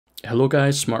Hello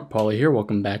guys, Smart Polly here.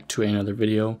 Welcome back to another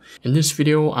video. In this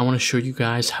video, I want to show you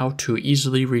guys how to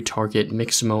easily retarget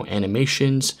Mixamo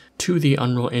animations to the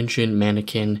Unreal Engine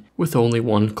mannequin with only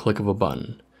one click of a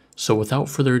button. So without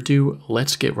further ado,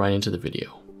 let's get right into the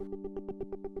video.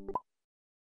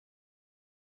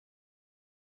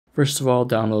 First of all,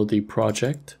 download the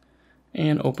project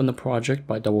and open the project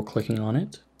by double clicking on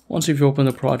it. Once you've opened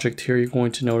the project here, you're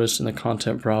going to notice in the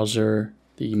content browser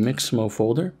the Mixamo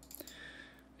folder.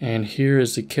 And here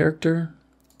is the character,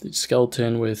 the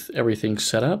skeleton with everything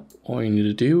set up. All you need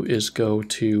to do is go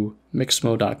to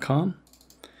mixamo.com,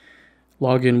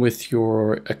 log in with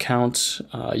your account.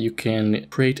 You can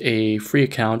create a free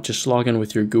account, just log in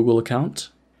with your Google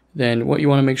account. Then what you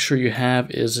want to make sure you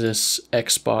have is this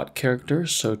XBot character.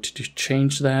 So to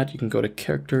change that, you can go to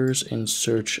characters and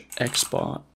search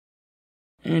XBot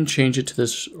and change it to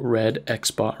this red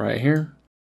XBot right here.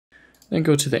 Then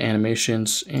go to the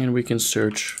animations and we can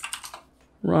search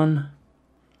run,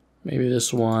 maybe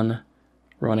this one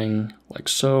running like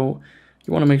so.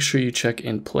 You want to make sure you check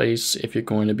in place if you're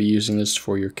going to be using this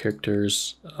for your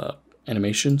character's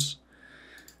animations.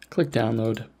 Click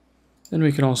download. Then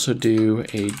we can also do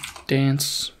a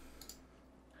dance,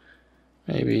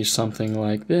 maybe something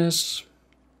like this.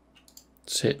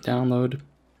 Let's hit download.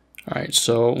 Alright,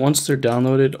 so once they're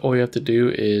downloaded, all you have to do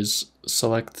is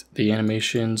select the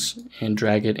animations and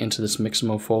drag it into this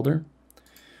Mixamo folder.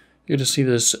 You're going to see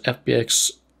this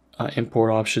FBX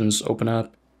import options open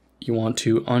up. You want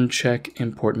to uncheck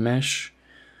import mesh.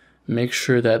 Make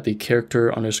sure that the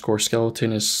character underscore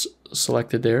skeleton is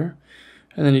selected there.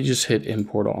 And then you just hit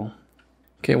import all.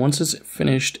 Okay, once it's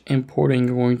finished importing,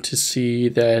 you're going to see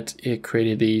that it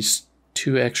created these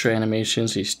two extra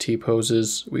animations, these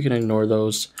T-poses. We can ignore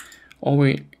those. All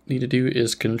we need to do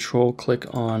is control click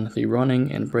on the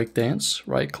running and break dance,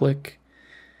 right click,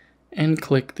 and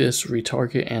click this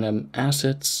retarget anim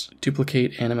assets,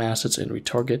 duplicate anim assets and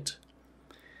retarget.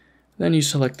 Then you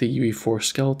select the UE4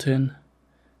 skeleton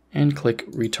and click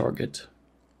retarget.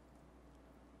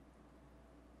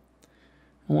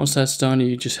 And once that's done,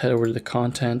 you just head over to the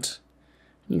content.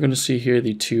 You're going to see here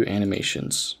the two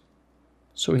animations.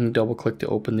 So we can double click to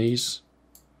open these.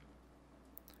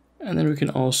 And then we can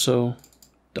also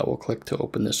double click to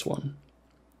open this one.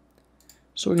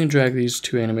 So we can drag these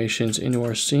two animations into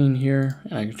our scene here,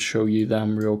 and I can show you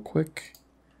them real quick.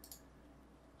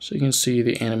 So you can see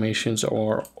the animations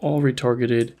are all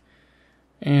retargeted,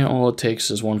 and all it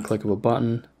takes is one click of a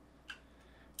button.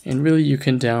 And really you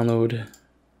can download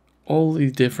all the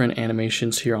different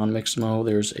animations here on Mixamo.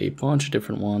 There's a bunch of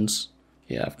different ones.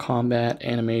 You have combat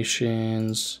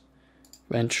animations,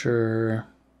 venture,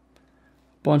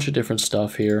 bunch of different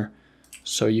stuff here.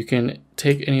 So you can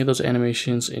take any of those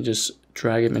animations and just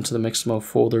drag them into the Mixamo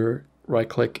folder, right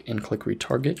click and click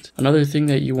retarget. Another thing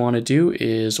that you want to do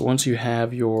is once you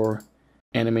have your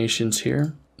animations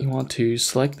here, you want to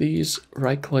select these,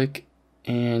 right click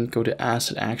and go to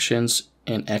asset actions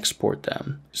and export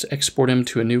them. Just export them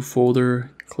to a new folder,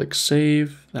 click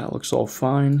save. That looks all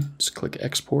fine. Just click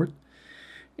export.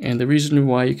 And the reason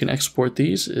why you can export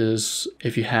these is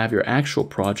if you have your actual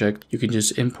project, you can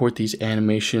just import these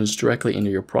animations directly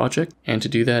into your project. And to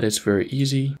do that, it's very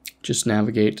easy. Just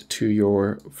navigate to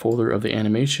your folder of the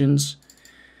animations.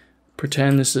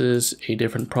 Pretend this is a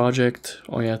different project.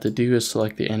 All you have to do is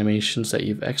select the animations that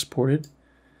you've exported.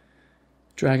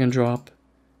 Drag and drop.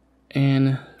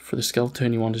 And for the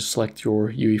skeleton, you want to select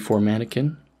your UE4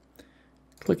 mannequin.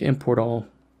 Click import all.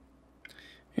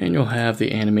 And you'll have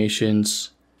the animations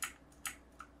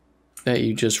that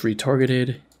you just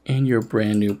retargeted in your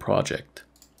brand new project.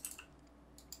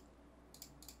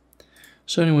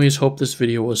 So anyways, hope this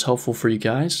video was helpful for you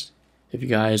guys. If you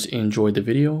guys enjoyed the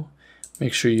video,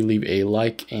 make sure you leave a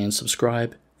like and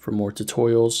subscribe for more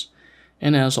tutorials.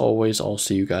 And as always, I'll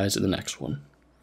see you guys in the next one.